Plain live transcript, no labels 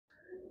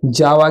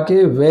जावा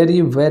के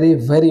very very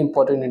very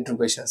important intro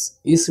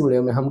questions इस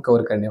video में हम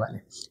कवर करने वाले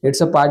हैं।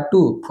 It's a part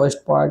 2। First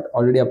part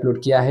already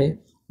upload किया है,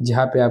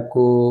 जहाँ पे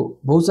आपको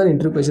बहुत सारे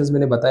इंट्रो क्वेश्चंस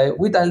मैंने बताए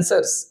विद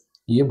आंसर्स।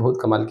 ये बहुत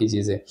कमाल की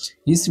चीज़ है।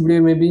 इस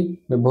वीडियो में भी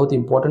मैं बहुत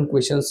इंपॉर्टेंट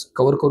क्वेश्चंस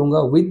कवर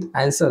करूंगा with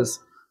answers.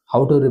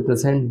 How to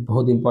represent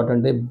बहुत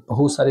इंपॉर्टेंट है,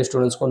 बहुत सारे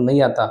स्टूडेंट्स को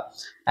नहीं आता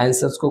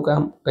आंसर्स को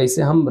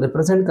कैसे हम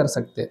रिप्रेजेंट कर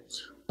सकते हैं।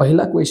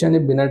 पहला क्वेश्चन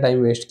है बिना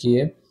टाइम वेस्ट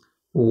किए,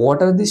 what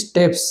are the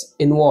steps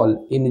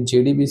involved in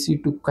JDBC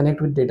to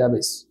connect with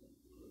database?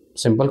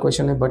 Simple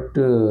question है बट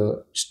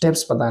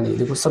स्टेप्स पता नहीं।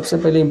 देखो सबसे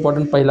पहले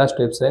इंपॉर्टेंट पहला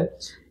स्टेप्स है,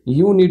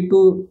 यू नीड टू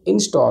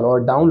इंस्टॉल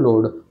और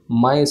download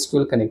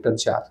MySQL connector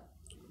jar.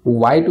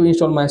 Why to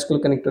install MySQL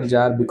connector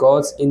jar?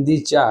 Because in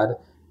this jar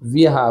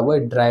we have a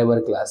driver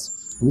class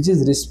which is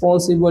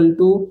responsible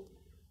to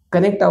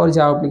connect our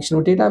Java application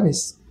with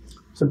database.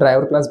 So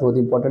driver class बहुत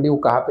important है। वो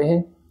कहाँ पे है?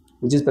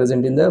 Which is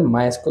present in the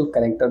MySQL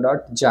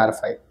connector.jar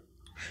file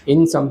in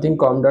something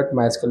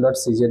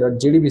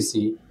com.mysql.cj.jdbc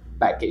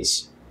package.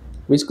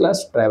 Which class?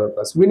 Driver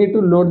class. We need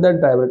to load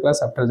that driver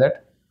class. After that,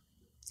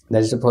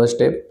 that's the first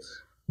step.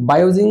 By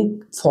using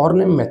for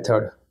name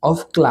method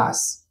of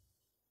class.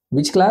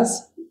 Which class?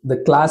 The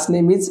class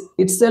name is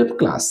itself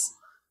class.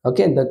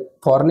 Okay, the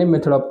for name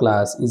method of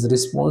class is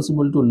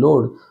responsible to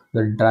load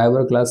the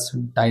driver class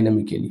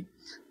dynamically.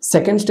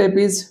 Second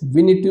step is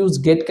we need to use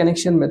get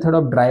connection method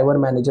of driver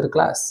manager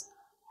class.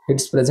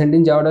 It's present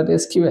in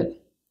java.sql.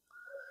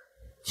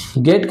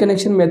 Get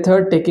connection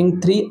method taking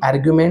 3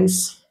 arguments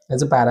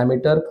as a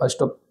parameter.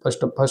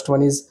 First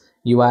one is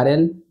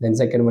URL, then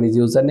second one is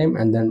username,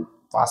 and then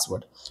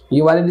password.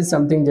 URL is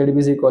something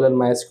jdbc colon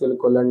mysql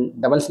colon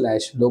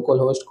 /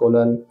 localhost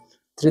colon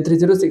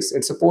 3306.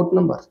 It's a port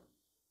number.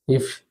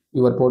 If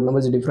your port number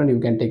is different, you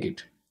can take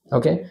it.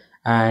 Okay,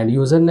 and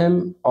username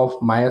of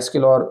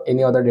MySQL or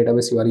any other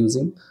database you are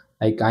using.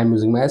 Like I'm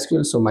using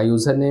MySQL, so my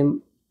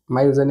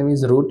username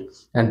is root,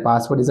 and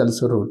password is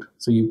also root.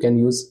 So you can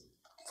use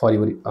for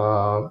your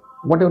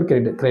whatever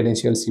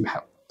credentials you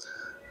have.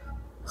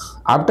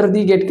 After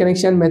the get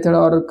connection method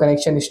और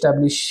connection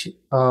establish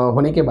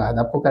होने के बाद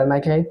आपको करना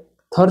क्या है?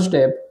 Third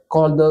step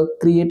called the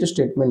create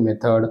statement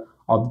method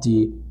of the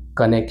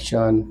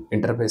connection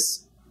interface.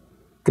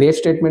 Create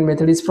statement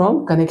method is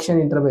from connection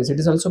interface. It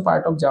is also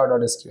part of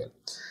java.sql.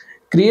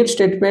 Create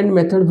statement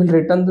method will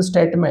return the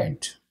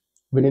statement.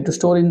 We need to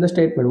store in the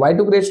statement. Why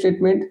to create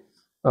statement?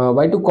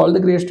 Why to call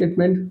the create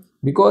statement?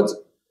 Because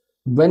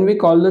when we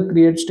call the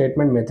create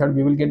statement method,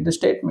 we will get the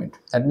statement.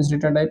 That means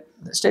return type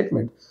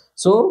statement.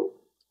 So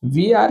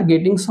we are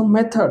getting some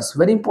methods,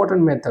 very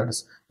important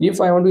methods. If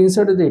I want to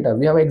insert the data,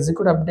 we have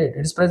execute update.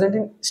 It is present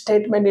in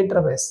statement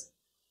interface.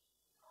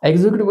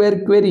 Execute where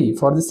query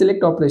for the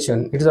select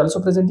operation, it is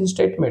also present in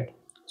statement.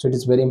 So it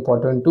is very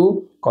important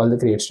to call the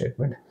create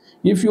statement.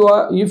 If you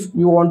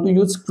want to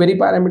use query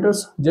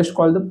parameters, just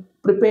call the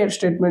prepare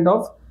statement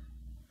of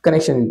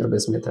connection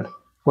interface method.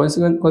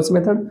 What's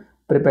method?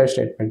 Prepare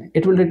statement.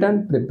 It will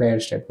return prepare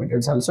statement.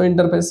 It's also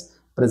interface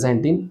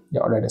present in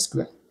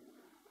java.sql.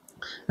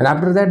 And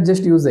after that,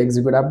 just use the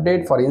execute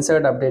update for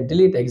insert, update,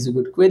 delete,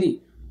 execute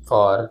query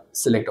for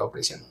select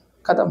operation.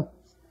 Khatam.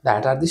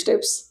 That are the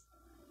steps.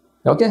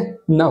 Okay.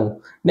 Now,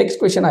 next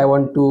question I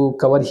want to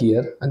cover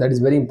here, and that is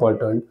very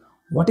important.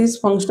 What is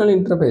functional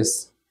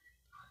interface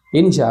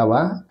in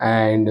Java,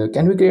 and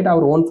can we create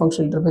our own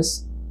functional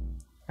interface?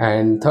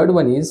 And third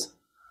one is,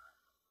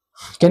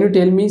 can you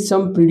tell me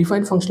some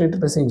predefined functional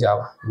interface in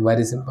Java?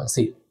 Very simple.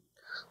 See,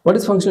 what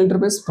is functional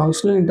interface?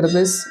 Functional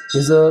interface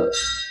is a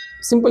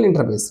simple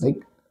interface. Like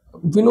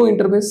we know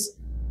interface,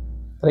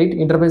 right?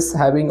 Interface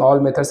having all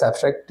methods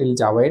abstract till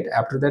Java 8.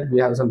 After that, we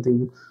have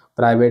something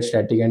private,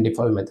 static, and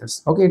default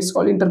methods. Okay, it's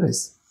called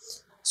interface.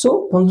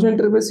 So functional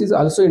interface is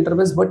also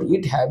interface, but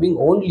it having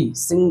only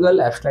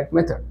single abstract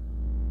method.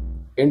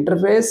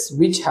 Interface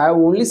which have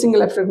only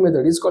single abstract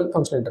method is called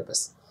functional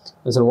interface.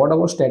 So what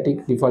about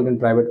static, default, and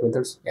private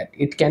methods? Yeah,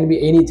 it can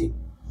be anything.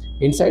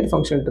 Inside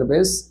functional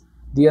interface,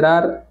 there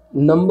are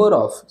number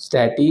of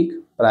static,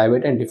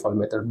 private, and default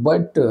method,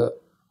 but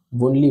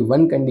only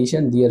one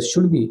condition, there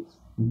should be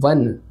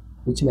one.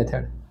 Which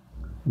method?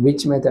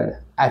 Which method?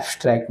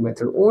 Abstract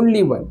method.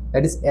 Only one.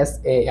 That is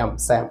SAM,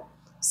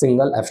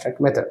 single abstract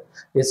method.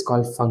 It's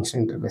called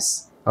functional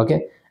interface.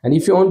 Okay. And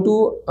if you want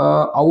to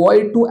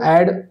avoid to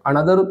add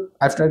another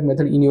abstract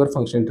method in your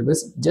functional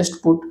interface,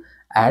 just put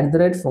add the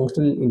right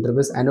functional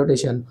interface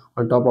annotation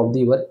on top of the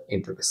your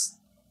interface.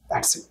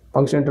 That's it.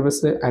 Functional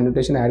interface से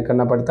annotation add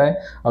करना पड़ता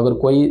है। अगर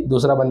कोई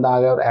दूसरा बंदा आ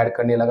गया और ऐड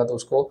करने लगा तो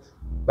उसको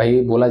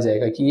भाई बोला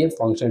जाएगा कि ये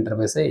फंक्शनल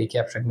इंटरफेस है, एक ही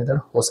एब्स्ट्रैक्ट मेथड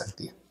हो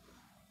सकती है।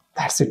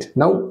 That's it.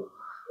 Now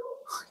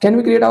can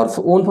we create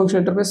our own functional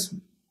interface?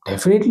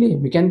 Definitely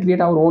we can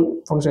create our own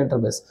functional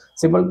interface.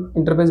 Simple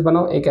interface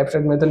बनाओ, एक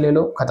एब्स्ट्रैक्ट मेथड ले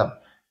लो, खत्म।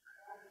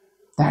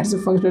 That's it.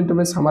 फंक्शनल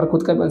इंटरफेस हमारा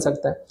खुद का बन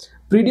सकता है।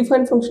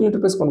 प्रीडिफाइंड फंक्शनल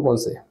इंटरफेस कौन कौन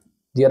से है?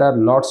 There are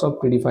lots of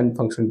predefined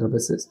functional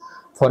interfaces.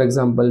 For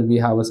example, we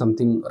have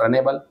something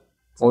runnable,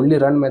 only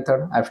run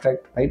method,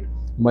 abstract, right?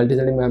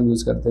 Multi-threading में हम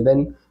use करते हैं.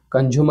 Then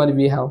consumer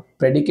we have,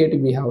 predicate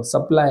we have,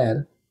 supplier,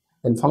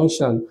 then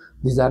function.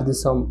 These are the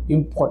some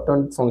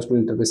important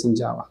functional interface in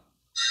Java,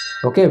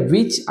 okay,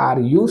 which are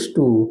used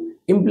to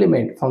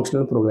implement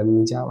functional programming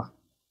in Java.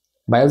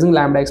 By using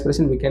lambda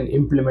expression, we can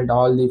implement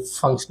all the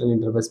functional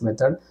interface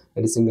method,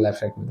 that is single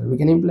abstract method, we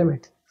can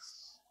implement.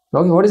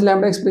 Okay, what is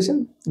lambda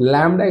expression?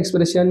 Lambda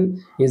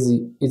expression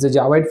is a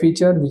Java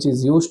feature which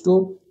is used to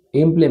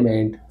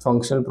implement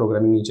functional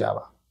programming in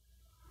Java.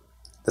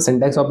 The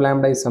syntax of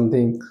lambda is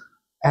something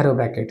arrow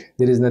bracket.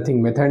 There is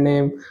nothing method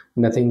name,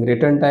 nothing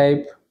return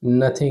type,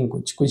 nothing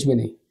kuch bhi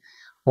nahi.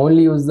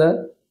 Only use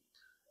the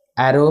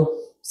arrow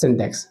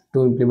syntax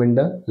to implement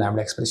the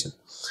lambda expression.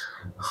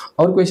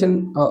 और question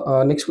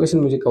next question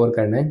मुझे cover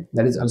करना है,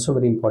 that is also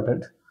very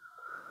important,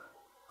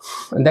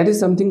 that is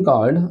something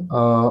called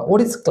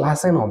what is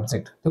class and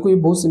object. देखो ये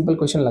बहुत simple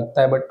question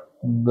लगता है, but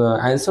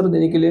answer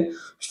देने के लिए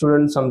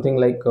student something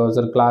like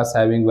sir class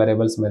having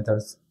variables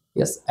methods,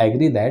 yes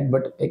agree that,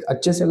 but एक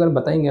अच्छे से अगर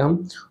बताएंगे हम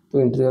तो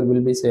इंटरव्यूअर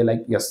विल बी से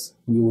like yes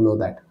you know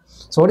that.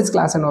 So what is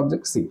class and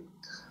object? C,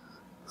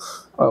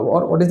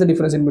 or what is the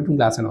difference in between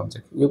class and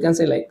object? You can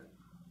say like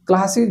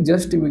class is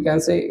just, we can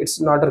say it's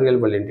not a real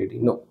world entity.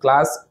 No,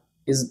 class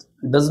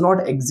does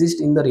not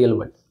exist in the real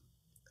world.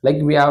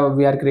 Like we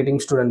are creating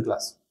student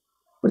class,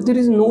 but there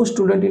is no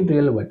student in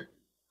real world.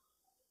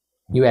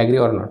 You agree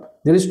or not?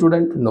 There is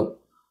student? No.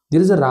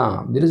 There is a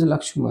Ram, there is a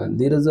Lakshman,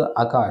 there is a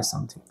Akash,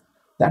 something.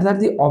 That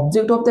the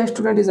object of the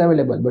student is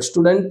available, but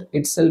student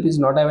itself is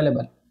not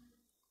available.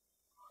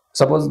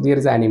 Suppose there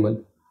is an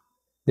animal.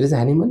 There is an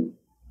animal.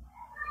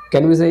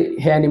 Can we say,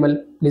 hey animal,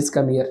 please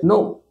come here? No,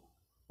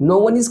 no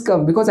one is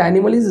come, because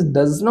animal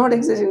does not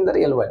exist in the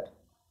real world.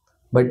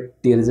 But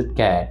there is a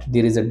cat,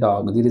 there is a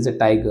dog, there is a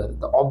tiger.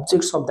 The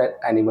objects of that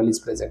animal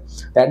is present.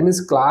 That means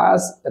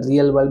class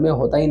real world में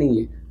होता ही नहीं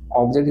है.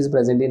 Object is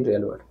present in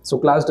real world. So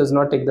class does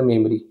not take the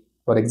memory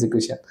for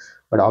execution,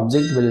 but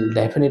object will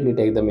definitely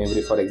take the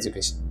memory for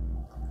execution.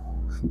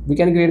 We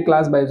can create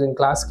class by using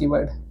class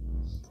keyword,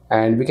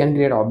 and we can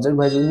create object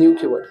by using new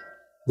keyword.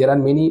 There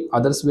are many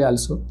others way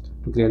also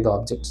to create the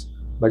objects,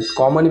 but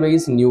common way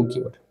is new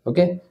keyword.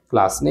 Okay,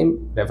 class name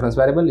reference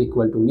variable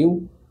equal to new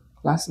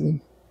class name.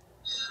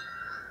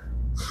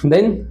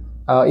 Then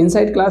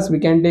inside class we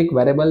can take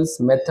variables,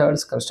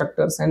 methods,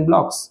 constructors and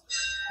blocks,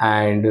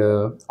 and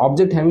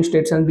object having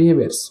states and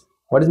behaviors.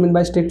 What is meant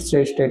by state?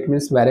 State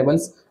means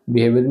variables,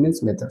 behavior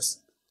means methods.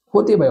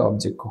 होती है भाई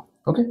object को.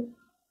 Okay,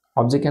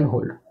 object can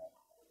hold,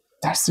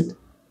 that's it.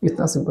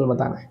 इतना simple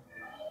बताना है.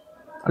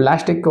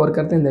 Last एक cover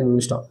करते हैं, then we will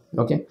stop.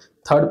 Okay,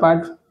 third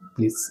part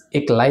please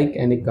एक लाइक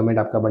एंड एक कमेंट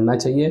आपका बनना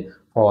चाहिए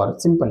और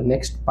सिंपल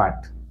नेक्स्ट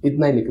पार्ट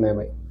इतना ही लिखना है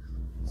भाई.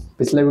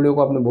 पिछले वीडियो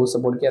को आपने बहुत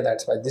सपोर्ट किया,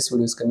 that's why this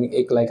video is coming.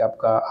 एक लाइक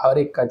आपका हर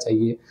एक का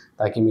चाहिए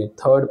ताकि मैं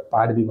थर्ड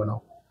पार्ट भी बनाऊँ.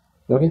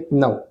 ओके,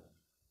 नाउ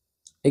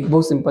एक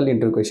बहुत सिंपल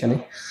इंटरव्यू क्वेश्चन है,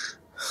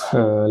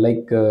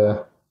 लाइक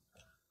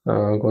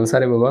कौन सा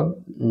रे बाबा,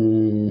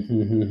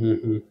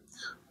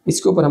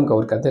 इसके ऊपर हम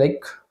कवर करते हैं.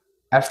 लाइक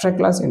एब्स्ट्रैक्ट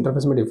क्लास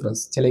इंटरफेस में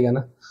डिफरेंस चलेगा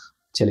ना?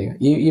 चलेगा.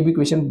 ये भी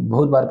क्वेश्चन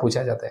बहुत बार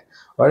पूछा जाता है.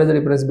 What is the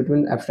difference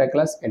between abstract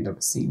class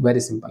interface? C, very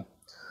simple.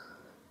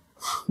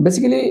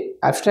 Basically,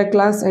 abstract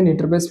class and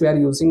interface we are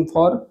using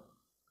for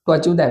to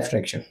achieve the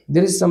abstraction.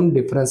 There is some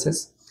differences.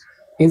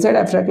 Inside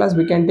abstract class,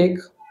 we can take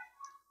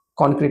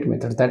concrete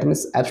methods. That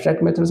means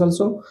abstract methods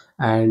also,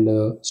 and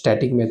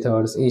static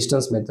methods,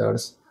 instance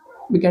methods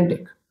we can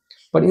take.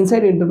 But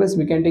inside interface,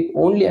 we can take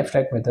only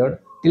abstract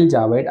method till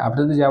Java.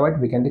 After the Java,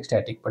 we can take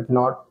static, but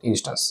not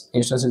instance.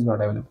 Instance is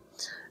not available.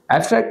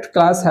 Abstract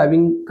class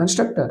having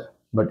constructor,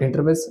 but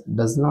interface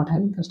does not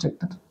have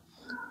constructor,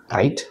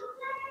 right?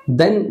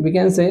 Then we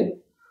can say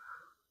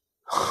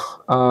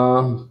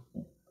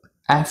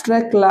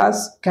abstract class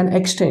can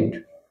extend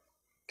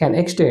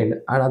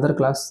another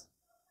class,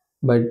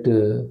 but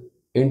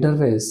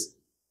interface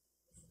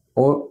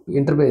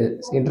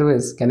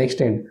can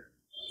extend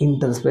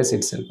interface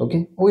itself.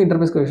 Okay, वो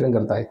interface को extend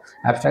करता है.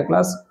 abstract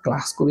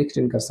class को भी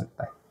extend कर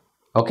सकता है.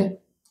 okay,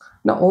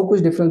 ना और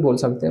कुछ डिफरेंस बोल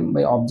सकते हैं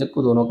भाई, ऑब्जेक्ट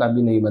को दोनों का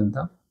भी नहीं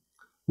बनता.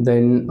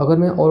 देन अगर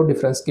मैं और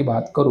डिफरेंस की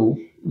बात करूँ,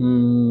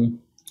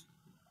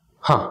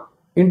 हाँ,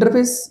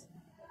 interface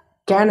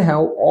can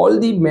have all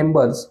the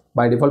members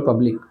by default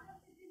public,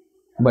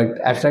 but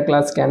abstract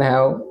class can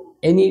have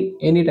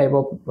any type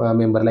of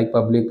member like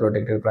public,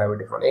 protected, private,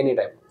 default, any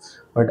type.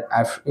 But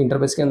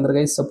interface के अंदर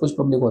guys सब कुछ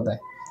public होता है.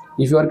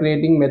 If you are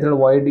creating method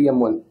void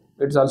m1,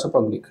 it's also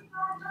public.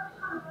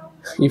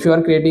 If you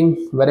are creating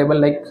variable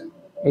like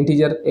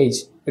integer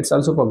age, it's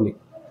also public.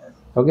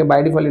 Okay,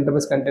 by default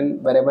interface contain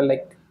variable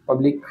like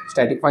public,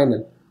 static,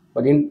 final,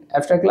 but in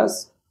abstract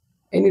class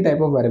any type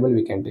of variable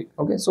we can take.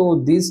 Okay, so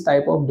these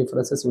type of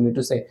differences you need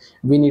to say.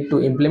 We need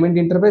to implement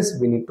interface,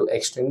 we need to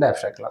extend the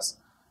abstract class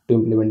to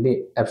implement the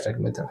abstract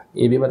method.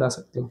 ये भी बता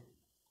सकते हो.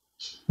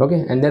 Okay,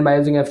 and then by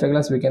using abstract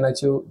class we can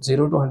achieve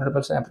 0 to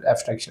 100%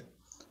 abstraction.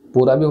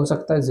 पूरा भी हो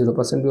सकता है,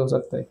 0% भी हो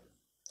सकता है.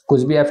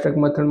 कुछ भी abstract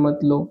method मत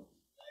लो,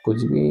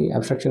 कुछ भी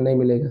abstraction नहीं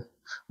मिलेगा.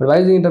 But by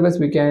using interface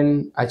we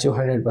can achieve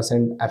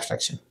 100%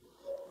 abstraction.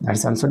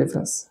 That's also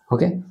difference.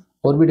 Okay,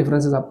 और भी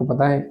डिफरेंसेस आपको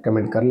पता है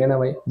कमेंट कर लेना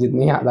भाई,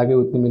 जितनी याद आ गई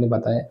उतनी मैंने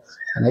बताया।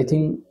 एंड आई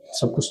थिंक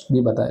सब कुछ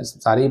भी बताया,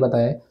 सारे ही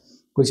बताया।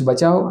 कुछ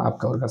बचा हो आप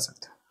कवर कर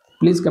सकते हो।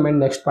 Please comment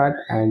next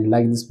part and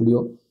like this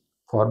video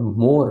for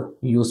more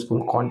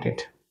useful content.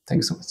 Thank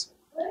you so much.